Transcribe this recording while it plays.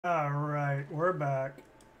Alright, we're back.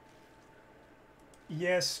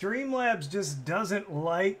 Yes, Streamlabs just doesn't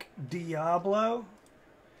like Diablo,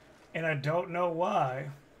 and I don't know why.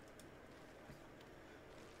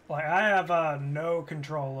 Like, I have no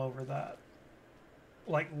control over that.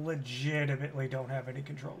 Like, legitimately don't have any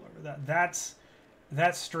control over that. That's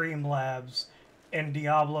Streamlabs and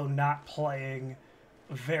Diablo not playing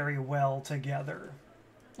very well together.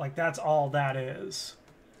 Like, that's all that is.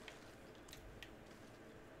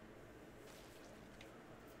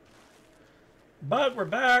 But we're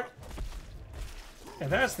back, and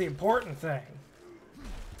that's the important thing.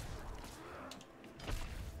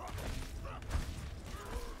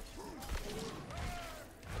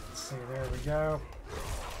 Let's see, there we go.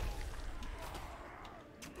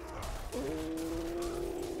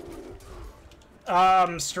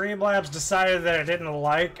 Streamlabs decided that it didn't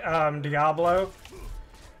like Diablo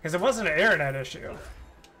because it wasn't an internet issue.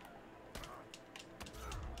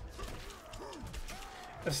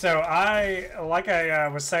 So like I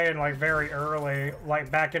was saying, like very early,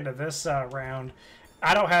 like back into this round,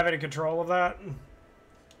 I don't have any control of that.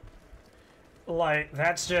 Like,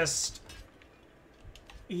 that's just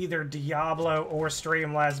either Diablo or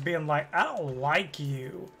Streamlabs being like, I don't like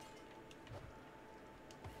you.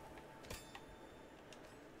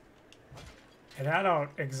 And I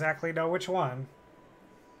don't exactly know which one.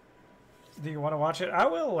 Do you want to watch it? I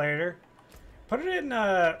will later. Put it in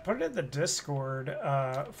the Discord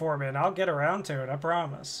for me, and I'll get around to it. I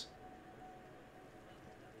promise.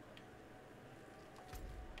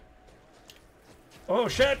 Oh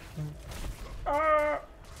shit! I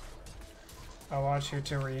want you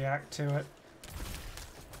to react to it,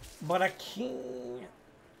 but I can't.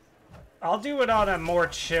 I'll do it on a more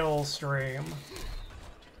chill stream.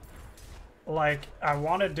 Like, I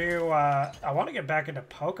want to do. I want to get back into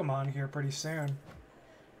Pokemon here pretty soon.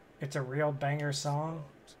 It's a real banger song.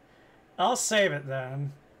 I'll save it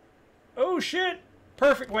then. Oh shit!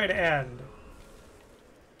 Perfect way to end.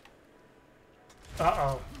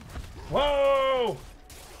 Uh-oh. Whoa!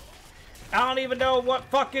 I don't even know what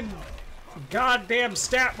fucking goddamn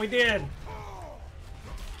stat we did.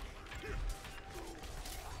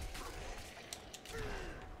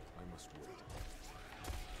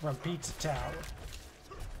 From Pizza Tower.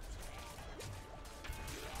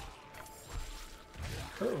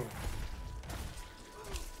 Ooh.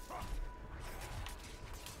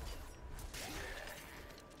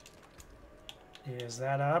 Is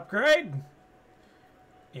that an upgrade?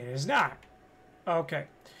 It is not. Okay.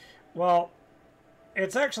 Well,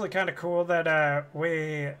 it's actually kind of cool that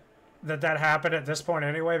that happened at this point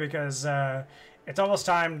anyway, because it's almost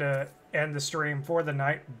time to end the stream for the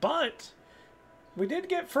night. But we did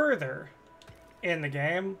get further in the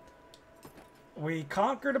game. We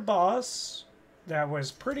conquered a boss that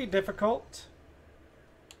was pretty difficult.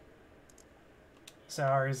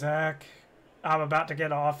 Sorry, Zach. I'm about to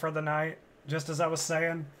get off for the night, just as I was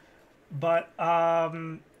saying. But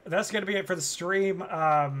that's going to be it for the stream.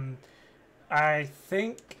 I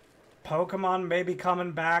think Pokemon may be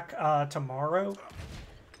coming back tomorrow.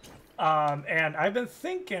 And I've been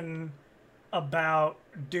thinking about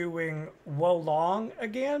doing Wolong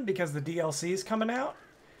again because the DLC is coming out.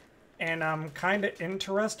 And I'm kind of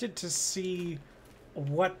interested to see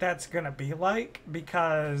what that's going to be like,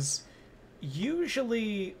 because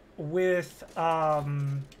usually with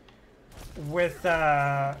Koei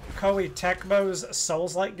Tecmo's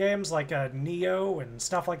Souls-like games like Neo and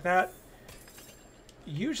stuff like that,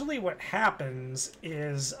 usually what happens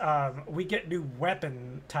is we get new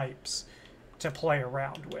weapon types to play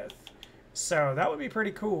around with. So that would be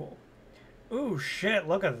pretty cool. Ooh, shit,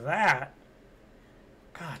 look at that.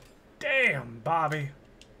 God damn, Bobby.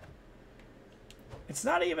 It's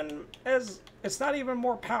not even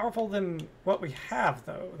more powerful than what we have,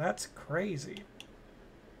 though. That's crazy.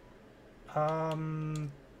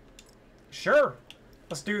 Sure.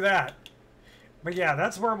 Let's do that. But yeah,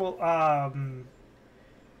 that's where we'll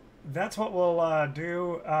that's what we'll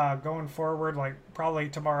do going forward, like probably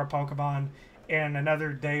tomorrow Pokemon, and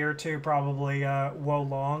another day or two probably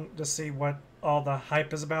Wolong, to see what all the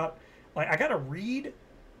hype is about. Like, I gotta read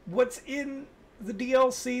what's in the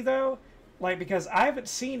DLC though, like, because I haven't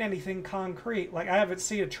seen anything concrete. Like, I haven't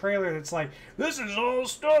seen a trailer that's like, this is all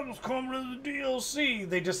stuff that's coming to the DLC.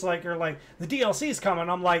 They just like are like, the DLC's coming.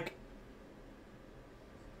 I'm like,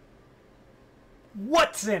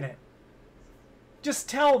 what's in it? Just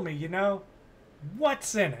tell me, you know,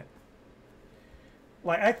 what's in it?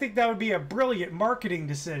 Like, I think that would be a brilliant marketing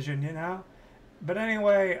decision, you know. But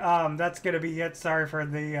anyway, that's gonna be it. Sorry for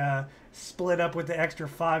the split up with the extra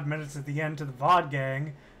 5 minutes at the end to the VOD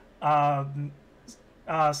gang.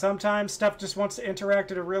 Sometimes stuff just wants to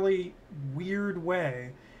interact in a really weird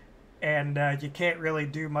way, and you can't really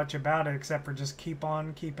do much about it except for just keep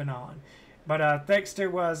on keeping on. But thanks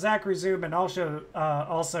to Zachary Zoom and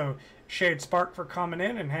also Shade Spark for coming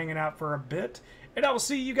in and hanging out for a bit. And I will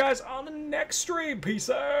see you guys on the next stream. Peace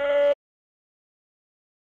out.